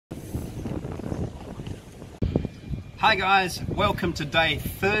Hi guys, welcome to day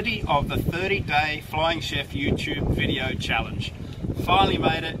 30 of the 30-day Flying Chef YouTube video challenge. Finally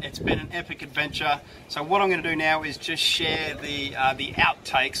made it. It's been an epic adventure. So what I'm going to do now is just share the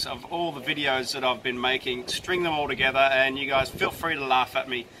outtakes of all the videos that I've been making, string them all together, and you guys feel free to laugh at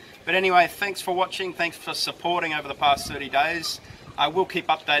me. But anyway, thanks for watching, thanks for supporting over the past 30 days. I will keep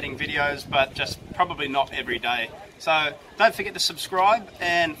updating videos, but just probably not every day. So don't forget to subscribe,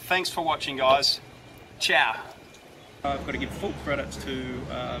 and thanks for watching guys. Ciao. I've got to give full credits to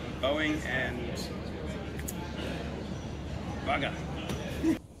Boeing and Bugger.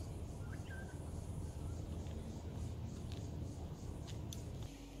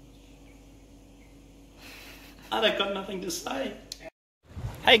 I've got nothing to say.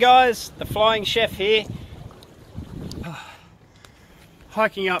 Hey guys, the Flying Chef here.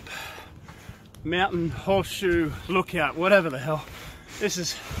 Hiking up Mountain Horseshoe Lookout, whatever the hell. This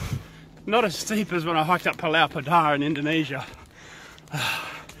is not as steep as when I hiked up Pulau Padar in Indonesia.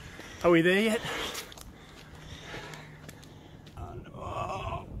 Are we there yet?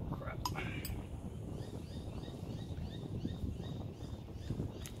 Oh, crap.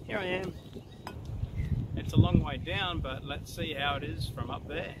 Here I am. It's a long way down, but let's see how it is from up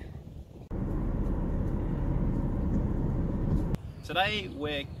there. Today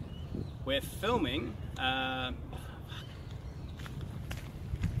we're filming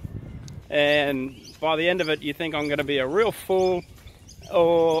and by the end of it you think I'm going to be a real fool,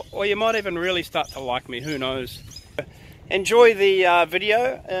 or you might even really start to like me, who knows. Enjoy the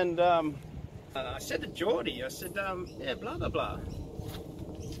video. And I said to Geordie, I said yeah, blah blah blah.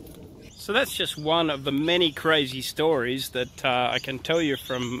 So that's just one of the many crazy stories that I can tell you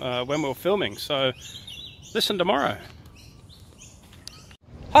from when we were filming, so listen tomorrow.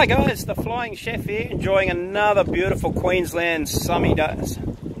 Hi guys, the Flying Chef here, enjoying another beautiful Queensland sunny day.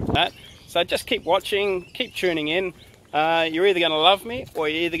 So just keep watching, keep tuning in. You're either going to love me or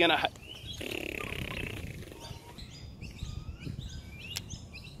you're either going to hate.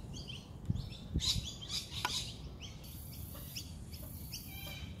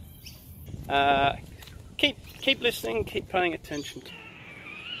 Keep listening, keep paying attention.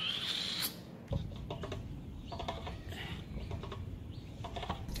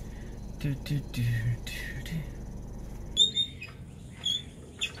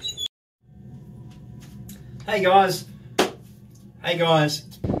 Hey guys,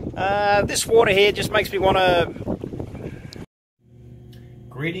 this water here just makes me want to...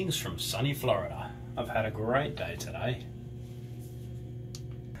 Greetings from sunny Florida. I've had a great day today.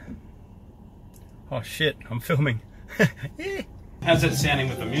 Oh shit, I'm filming. Yeah. How's it sounding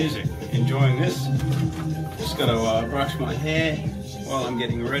with the music? Enjoying this? Just got to brush my hair while I'm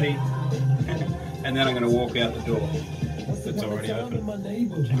getting ready. And then I'm going to walk out the door. It's already open.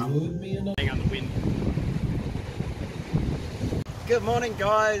 Hang on the wind. Good morning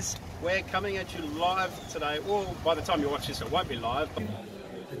guys, we're coming at you live today. Well, by the time you watch this it won't be live.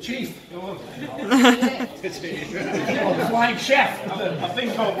 The Chief. Oh, the Flying Chef. I've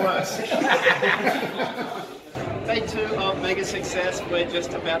been called worse. Day 2 of Mega Success. We're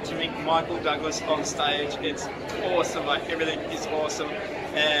just about to meet Michael Douglas on stage. It's awesome, like everything is awesome.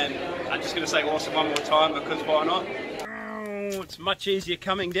 And I'm just going to say awesome one more time because why not? It's much easier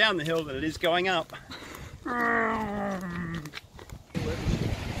coming down the hill than it is going up.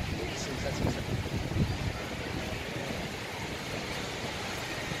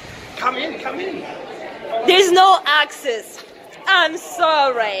 Come in, come in. There's no access. I'm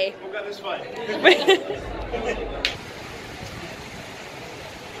sorry. We'll go this way.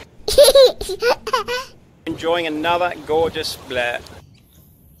 Enjoying another gorgeous blah.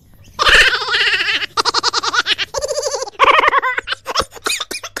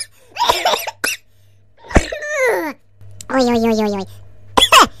 Oi, oi, oi, oi,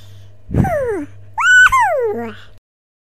 oi.